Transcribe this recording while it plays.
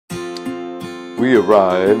We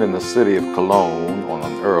arrived in the city of Cologne on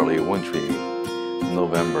an early wintry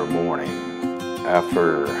November morning.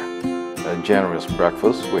 After a generous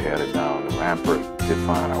breakfast, we headed down the rampart to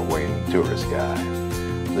find our waiting tourist guide.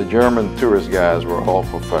 The German tourist guides were all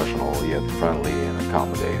professional yet friendly and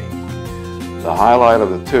accommodating. The highlight of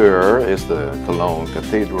the tour is the Cologne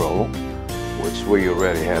Cathedral, which we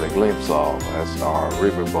already had a glimpse of as our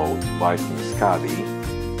riverboat Viking Skadi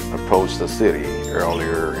approached the city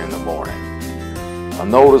earlier in the morning. I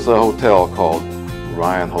noticed a hotel called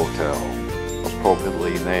Rhine Hotel,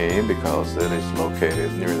 appropriately named because it is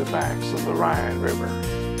located near the banks of the Rhine River.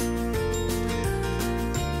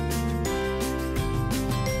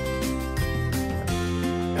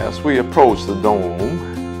 As we approached the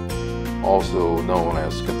dome, also known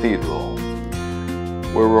as Cathedral,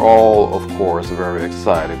 we were all, of course, very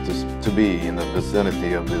excited to be in the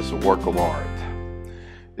vicinity of this work of art.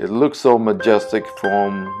 It looked so majestic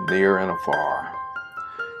from near and afar.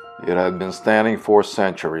 It had been standing for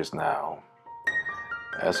centuries now.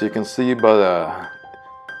 As you can see by the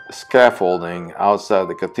scaffolding outside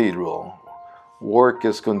the cathedral, work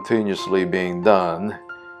is continuously being done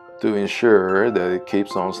to ensure that it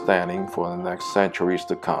keeps on standing for the next centuries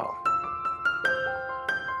to come.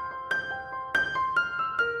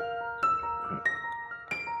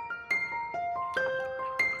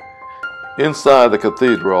 Inside the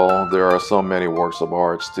cathedral, there are so many works of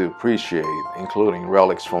art to appreciate, including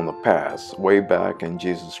relics from the past, way back in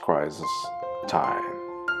Jesus Christ's time.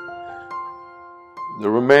 The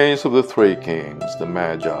remains of the three kings, the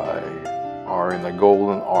Magi, are in the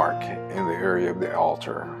golden ark in the area of the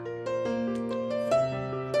altar.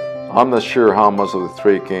 I'm not sure how much of the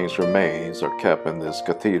three kings' remains are kept in this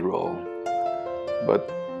cathedral, but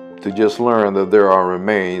to just learn that there are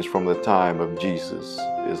remains from the time of Jesus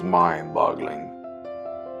is mind-boggling.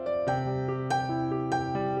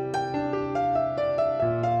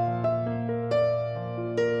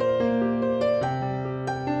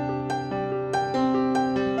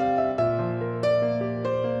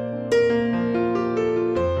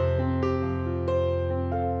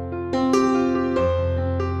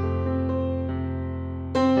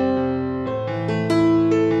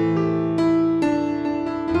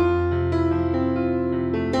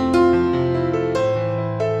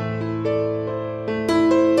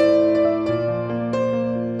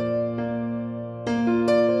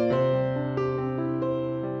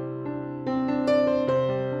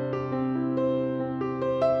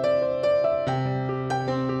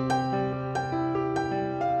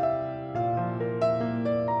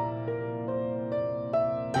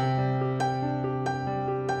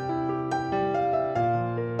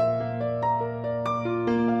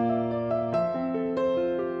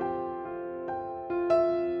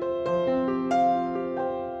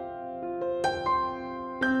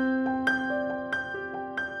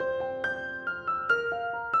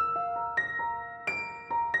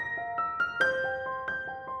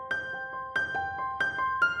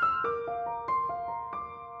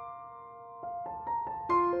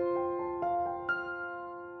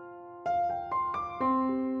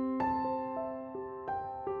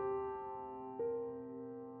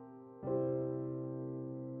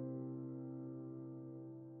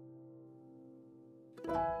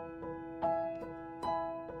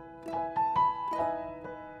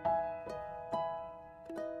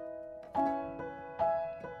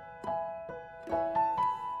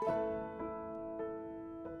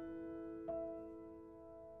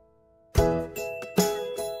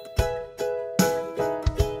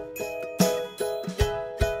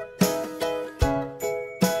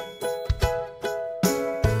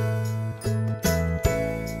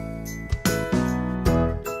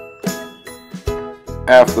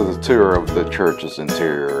 After the tour of the church's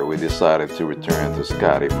interior, we decided to return to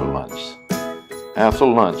Skadi for lunch. After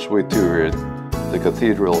lunch, we toured the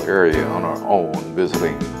cathedral area on our own,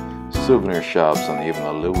 visiting souvenir shops and even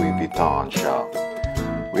a Louis Vuitton shop.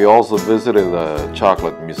 We also visited a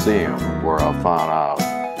chocolate museum where I found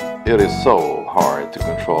out it is so hard to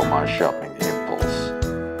control my shopping impulse.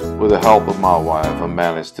 With the help of my wife, I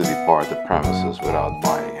managed to depart the premises without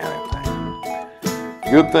buying anything.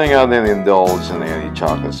 Good thing I didn't indulge in any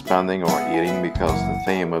chocolate spending or eating because the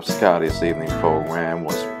theme of Skadi's evening program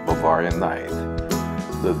was Bavarian Night.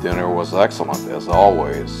 The dinner was excellent as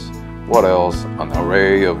always. What else? An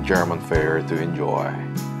array of German fare to enjoy.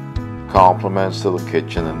 Compliments to the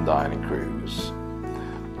kitchen and dining crews.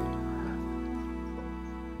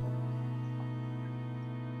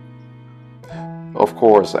 Of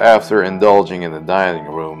course, after indulging in the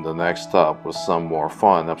dining room, the next stop was some more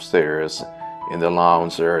fun upstairs in the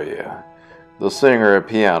lounge area. The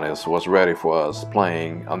singer-pianist was ready for us,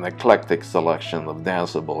 playing an eclectic selection of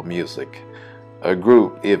danceable music. A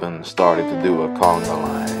group even started to do a conga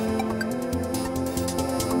line.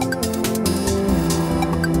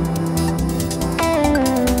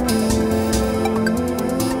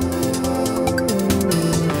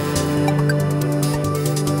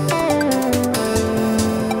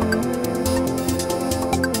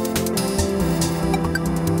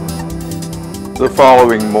 The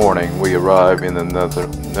following morning, we arrived in the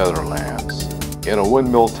Netherlands, in a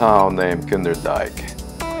windmill town named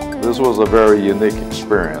Kinderdijk. This was a very unique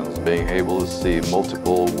experience, being able to see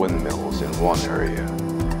multiple windmills in one area.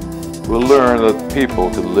 We learned that people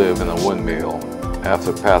could live in a windmill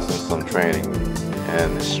after passing some training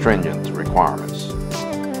and stringent requirements.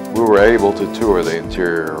 We were able to tour the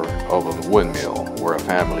interior of a windmill where a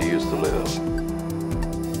family used to live.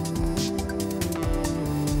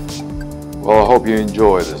 Well, I hope you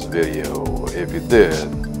enjoyed this video. If you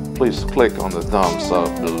did, please click on the thumbs up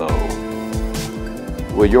below.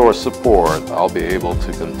 With your support, I'll be able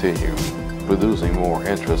to continue producing more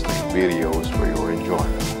interesting videos for your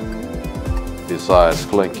enjoyment. Besides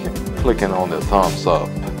clicking on the thumbs up,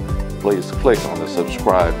 please click on the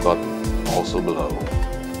subscribe button also below.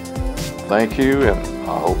 Thank you, and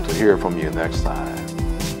I hope to hear from you next time.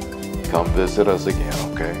 Come visit us again,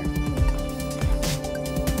 okay?